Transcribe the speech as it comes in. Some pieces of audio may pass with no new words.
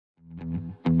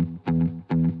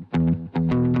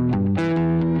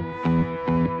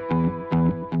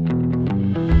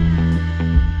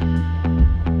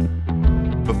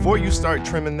Before you start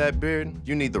trimming that beard,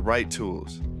 you need the right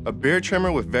tools. A beard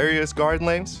trimmer with various guard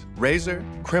lengths, razor,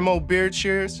 Cremo beard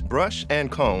shears, brush,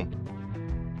 and comb.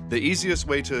 The easiest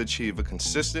way to achieve a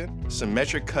consistent,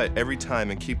 symmetric cut every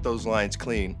time and keep those lines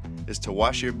clean is to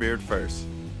wash your beard first.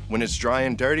 When it's dry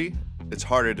and dirty, it's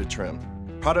harder to trim.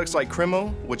 Products like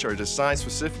Cremo, which are designed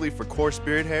specifically for coarse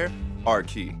beard hair, are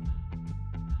key.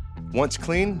 Once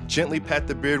clean, gently pat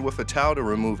the beard with a towel to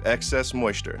remove excess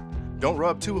moisture. Don't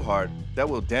rub too hard, that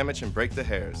will damage and break the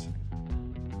hairs.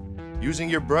 Using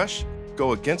your brush,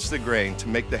 go against the grain to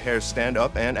make the hair stand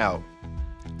up and out.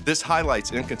 This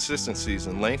highlights inconsistencies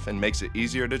in length and makes it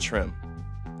easier to trim.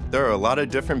 There are a lot of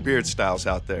different beard styles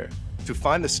out there. To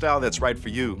find the style that's right for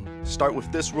you, start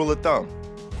with this rule of thumb.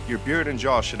 Your beard and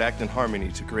jaw should act in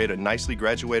harmony to create a nicely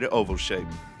graduated oval shape.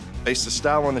 Base the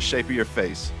style on the shape of your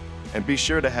face, and be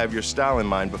sure to have your style in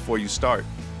mind before you start.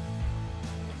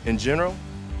 In general,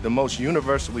 the most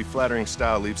universally flattering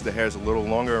style leaves the hairs a little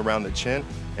longer around the chin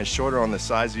and shorter on the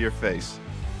sides of your face.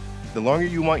 The longer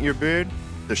you want your beard,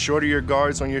 the shorter your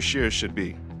guards on your shears should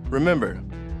be. Remember,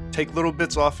 take little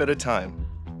bits off at a time.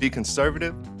 Be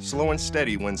conservative, slow and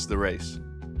steady wins the race.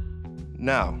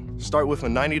 Now, start with a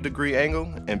 90-degree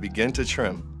angle and begin to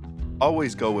trim.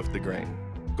 Always go with the grain.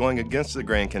 Going against the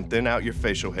grain can thin out your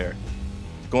facial hair.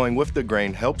 Going with the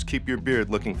grain helps keep your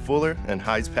beard looking fuller and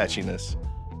hides patchiness.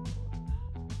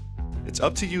 It's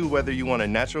up to you whether you want a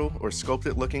natural or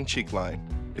sculpted looking cheek line.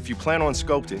 If you plan on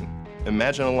sculpting,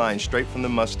 imagine a line straight from the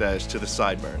mustache to the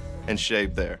sideburn and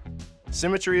shave there.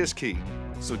 Symmetry is key,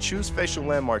 so choose facial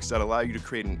landmarks that allow you to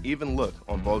create an even look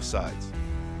on both sides.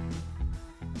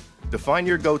 Define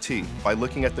your goatee by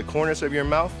looking at the corners of your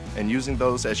mouth and using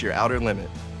those as your outer limit.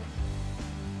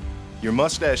 Your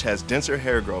mustache has denser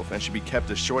hair growth and should be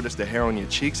kept as short as the hair on your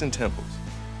cheeks and temples.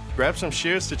 Grab some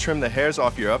shears to trim the hairs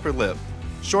off your upper lip.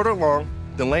 Short or long,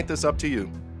 the length is up to you,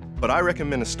 but I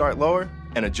recommend to start lower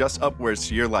and adjust upwards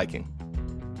to your liking.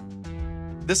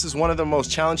 This is one of the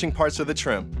most challenging parts of the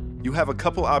trim. You have a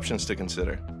couple options to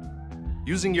consider.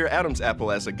 Using your Adam's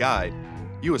apple as a guide,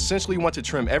 you essentially want to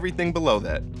trim everything below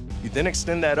that. You then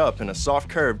extend that up in a soft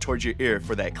curve towards your ear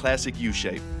for that classic U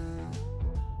shape.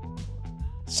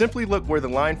 Simply look where the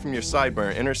line from your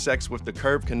sideburn intersects with the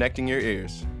curve connecting your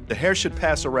ears. The hair should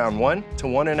pass around 1 to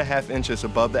 1.5 inches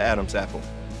above the Adam's apple.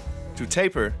 To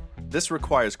taper, this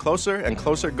requires closer and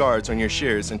closer guards on your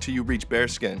shears until you reach bare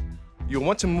skin. You'll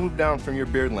want to move down from your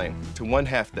beard length to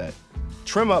 1/2 that.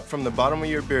 Trim up from the bottom of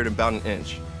your beard about 1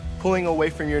 inch, pulling away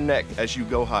from your neck as you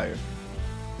go higher.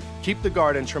 Keep the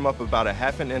guard and trim up about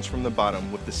 1/2 inch from the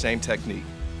bottom with the same technique.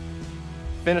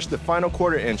 Finish the final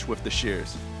 1/4 inch with the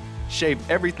shears. Shave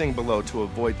everything below to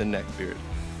avoid the neck beard.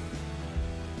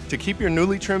 To keep your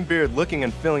newly trimmed beard looking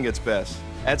and feeling its best,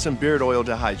 add some beard oil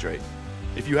to hydrate.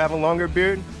 If you have a longer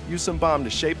beard, use some balm to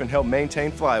shape and help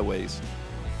maintain flyaways.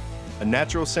 A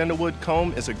natural sandalwood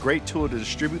comb is a great tool to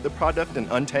distribute the product and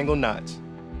untangle knots.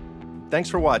 Thanks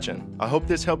for watching. I hope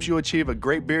this helps you achieve a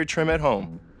great beard trim at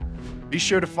home. Be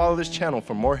sure to follow this channel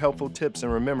for more helpful tips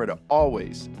and remember to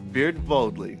always beard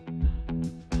boldly.